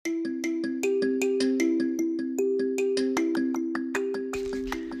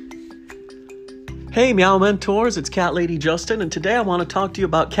Hey Meow Mentors, it's Cat Lady Justin, and today I want to talk to you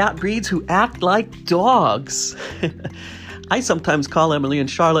about cat breeds who act like dogs. I sometimes call Emily and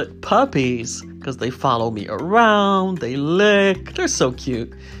Charlotte puppies because they follow me around, they lick, they're so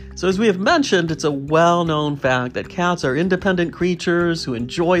cute. So as we have mentioned, it's a well-known fact that cats are independent creatures who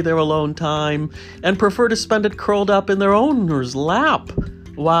enjoy their alone time and prefer to spend it curled up in their owner's lap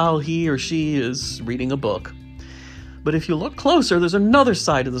while he or she is reading a book. But if you look closer, there's another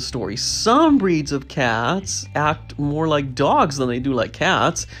side of the story. Some breeds of cats act more like dogs than they do like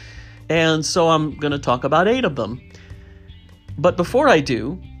cats, and so I'm going to talk about 8 of them. But before I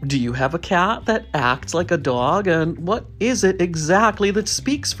do you have a cat that acts like a dog, and what is it exactly that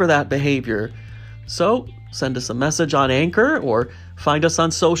speaks for that behavior? So send us a message on Anchor or find us on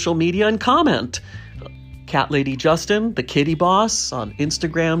social media and comment. Cat Lady Justin, the Kitty Boss, on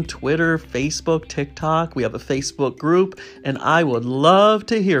Instagram, Twitter, Facebook, TikTok. We have a Facebook group, and I would love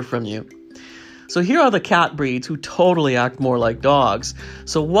to hear from you. So here are the cat breeds who totally act more like dogs.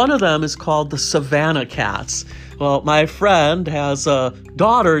 So one of them is called the Savannah cats. Well, my friend has a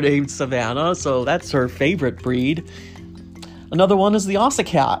daughter named Savannah, so that's her favorite breed. Another one is the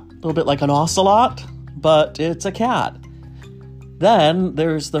Ossicat, a little bit like an ocelot, but it's a cat. Then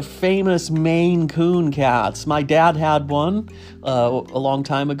there's the famous Maine Coon cats. My dad had one a long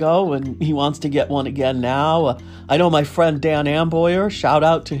time ago, and he wants to get one again now. I know my friend Dan Amboyer, shout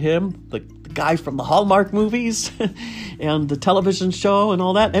out to him, the guy from the Hallmark movies and the television show and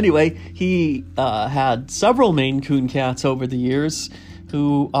all that. Anyway, he had several Maine Coon cats over the years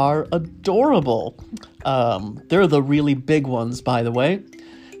who are adorable. They're the really big ones, by the way.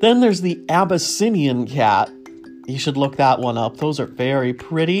 Then there's the Abyssinian cat. You should look that one up. Those are very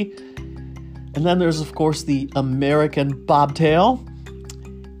pretty. And then there's, of course, the American Bobtail.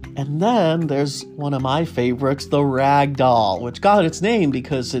 And then there's one of my favorites, the Ragdoll, which got its name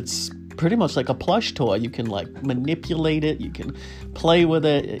because it's pretty much like a plush toy. You can, manipulate it. You can play with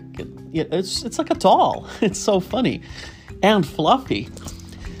it. It's like a doll. It's so funny and fluffy.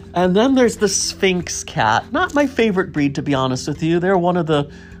 And then there's the Sphinx cat. Not my favorite breed, to be honest with you. They're one of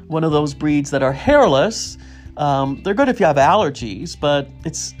those breeds that are hairless. They're good if you have allergies, but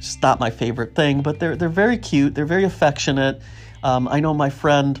it's just not my favorite thing. But they're very cute. They're very affectionate. I know my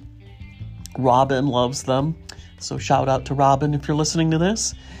friend Robin loves them. So shout out to Robin if you're listening to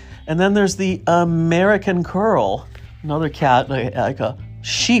this. And then there's the American Curl, another cat, like a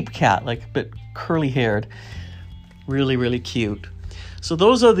sheep cat, like a bit curly-haired. Really, really cute. So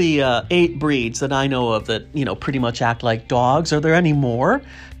those are the 8 breeds that I know of that, pretty much act like dogs. Are there any more?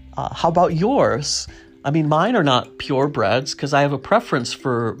 How about yours? I mean, mine are not purebreds because I have a preference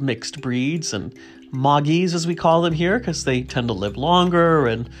for mixed breeds and moggies, as we call them here, because they tend to live longer.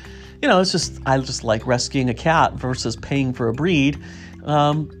 And, I just like rescuing a cat versus paying for a breed.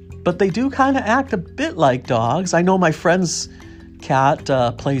 But they do kind of act a bit like dogs. I know my friend's cat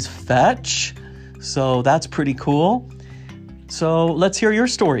plays fetch, so that's pretty cool. So let's hear your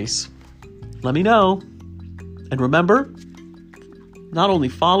stories. Let me know. And remember, not only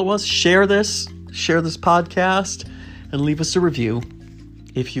follow us, share this podcast, and leave us a review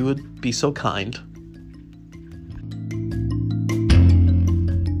if you would be so kind.